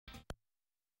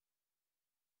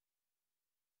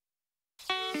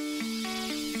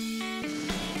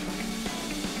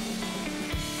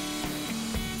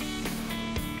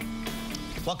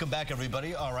Welcome back,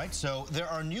 everybody. All right, so there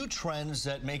are new trends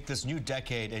that make this new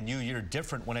decade and new year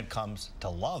different when it comes to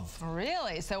love.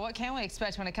 Really? So what can we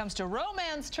expect when it comes to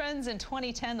romance trends in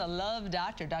 2010? The Love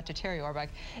Doctor, Dr. Terry Orbach,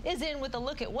 is in with a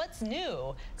look at what's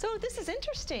new. So this is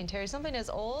interesting, Terry. Something as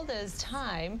old as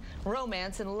time,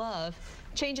 romance and love,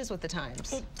 changes with the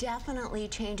times. It definitely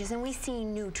changes, and we see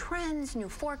new trends, new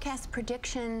forecast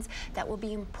predictions that will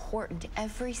be important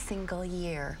every single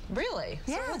year. Really?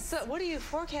 Yes. So what are you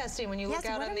forecasting when you look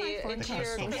out on into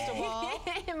your crystal ball?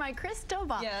 In my crystal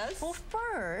ball. Yes. Well,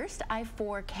 first, I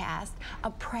forecast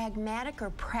a pragmatic or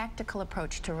practical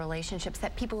approach to relationships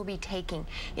that people will be taking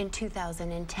in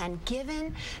 2010.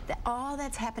 Given all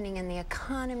that's happening in the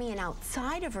economy and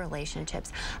outside of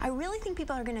relationships, I really think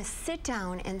people are going to sit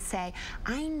down and say,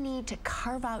 I need to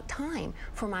carve out time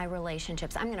for my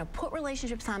relationships. I'm going to put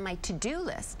relationships on my to-do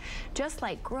list, just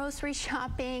like grocery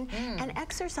shopping and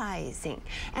exercising.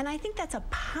 And I think that's a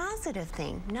positive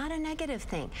thing, not a negative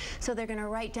thing. So they're going to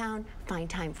write down, find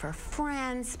time for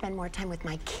friends, spend more time with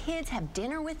my kids, have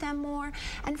dinner with them more,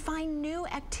 and find new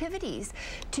activities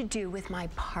to do with my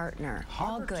partner.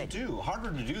 Harder to do,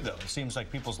 though. It seems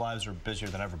like people's lives are busier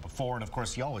than ever before. And of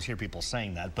course, you always hear people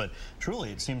saying that, but truly,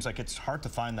 it seems like it's hard to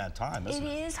find that time. It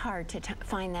is hard to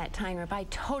find that time, Rip. I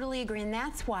totally agree, and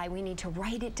that's why we need to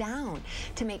write it down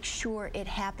to make sure it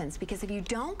happens. Because if you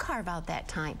don't carve out that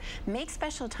time, make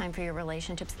special time for your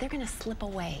relationships, they're going to slip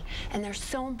away. And they're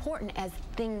so important as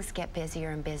things get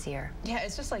busier and busier. Yeah,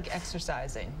 it's just like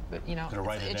exercising. But, you know,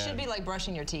 it should be like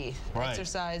brushing your teeth. Right.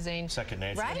 Exercising. Second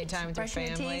nature. Spending time with brushing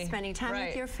your family. Teeth, spending time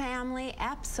with your family.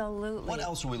 Absolutely. What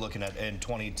else are we looking at in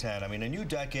 2010? I mean, a new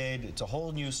decade, it's a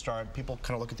whole new start. People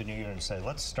kind of look at the new year and say,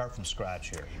 let's start from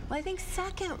scratch here. Well, I think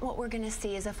second, what we're going to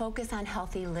see is a focus on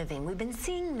healthy living. We've been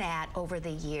seeing that over the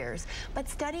years, but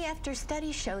study after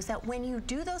study shows that when you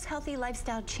do those healthy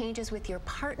lifestyle changes with your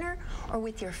partner or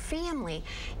with your family,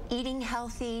 eating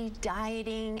healthy,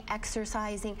 dieting,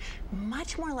 exercising,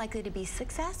 much more likely to be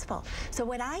successful. So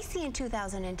what I see in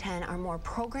 2010 are more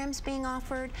programs being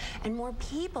offered and more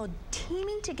people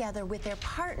teaming together with their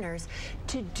partners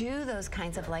to do those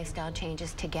kinds of lifestyle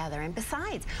changes together. And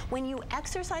besides, when you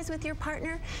exercise with your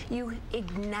partner, you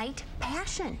ignite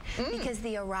passion because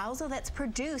the arousal that's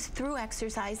produced through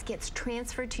exercise gets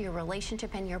transferred to your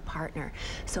relationship and your partner.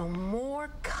 So more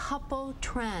couple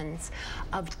trends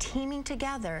of teaming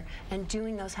together and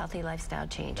doing those healthy lifestyle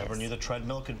changes. Never knew the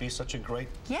treadmill could be such a great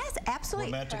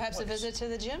romantic Perhaps place. A visit to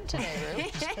the gym today,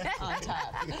 Ruth. On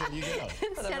top. There you go.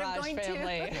 For the Raj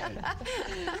family.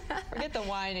 Forget the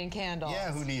wine and candles.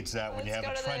 Yeah, who needs that when you have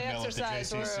a treadmill at the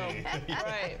JCC?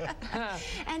 Right.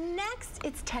 And next,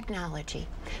 it's technology.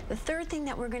 The third thing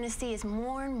that we're going to see is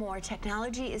more and more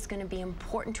technology is going to be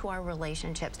important to our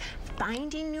relationships.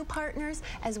 Finding new partners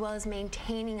as well as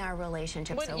maintaining our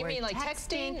relationships. What, you mean like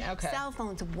texting? Okay. Cell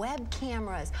phones, web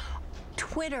cameras,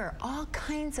 Twitter, all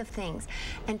kinds of things.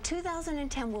 And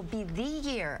 2010 will be the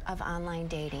year of online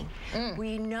dating.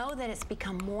 We know that it's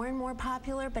become more and more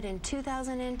popular, but in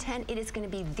 2010, it is going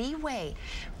to be the way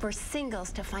for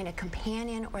singles to find a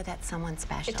companion or that someone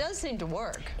special. It does seem to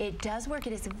work. It does work.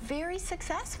 It is very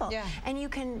successful. Yeah. And you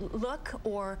can look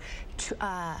or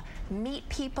meet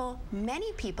people,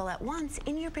 many people at once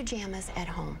in your pajamas at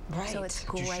home. Right. So it's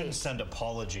great. You shouldn't send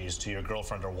apologies to your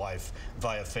girlfriend or wife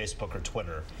via Facebook or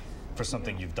Twitter for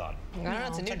something you've done. I don't know,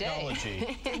 it's a new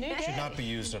Technology should not be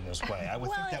used in this way. I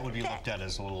would think that would be looked at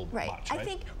as a little much, right? I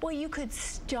think, well, you could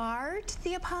start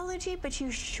the apology, but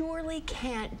you surely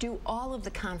can't do all of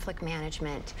the conflict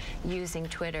management using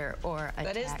Twitter or a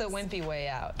That text. is the wimpy way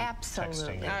out.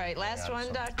 Absolutely. Texting. All right, last one,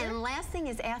 Doctor. And last thing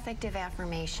is affective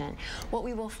affirmation. What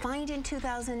we will find in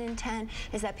 2010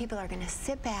 is that people are going to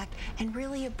sit back and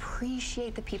really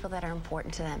appreciate the people that are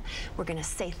important to them. We're going to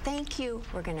say thank you.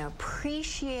 We're going to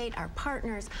appreciate our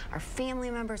partners, our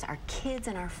family members, our kids,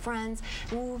 and our friends.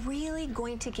 And we're really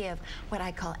going to give what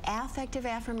I call affective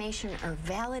affirmation or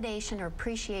validation or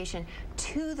appreciation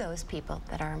to those people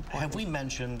that are important. Have we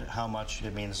mentioned how much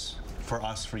it means for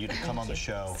us, for you to come on the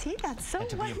show? See, that's so and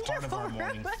to wonderful. be a part of our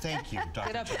morning. Thank you,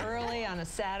 Dr. Get up early on a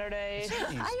Saturday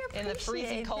in the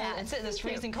freezing cold and sit in this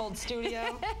freezing cold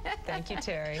studio. Thank you,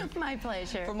 Terry. My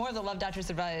pleasure. For more of the Love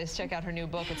Doctor's advice, check out her new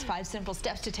book. It's 5 Simple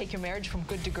Steps to Take Your Marriage from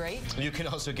Good to Great. You can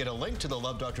also get a link to the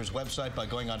Love Doctor's website by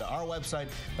going onto our website.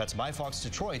 That's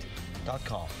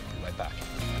myfoxdetroit.com. Be right back.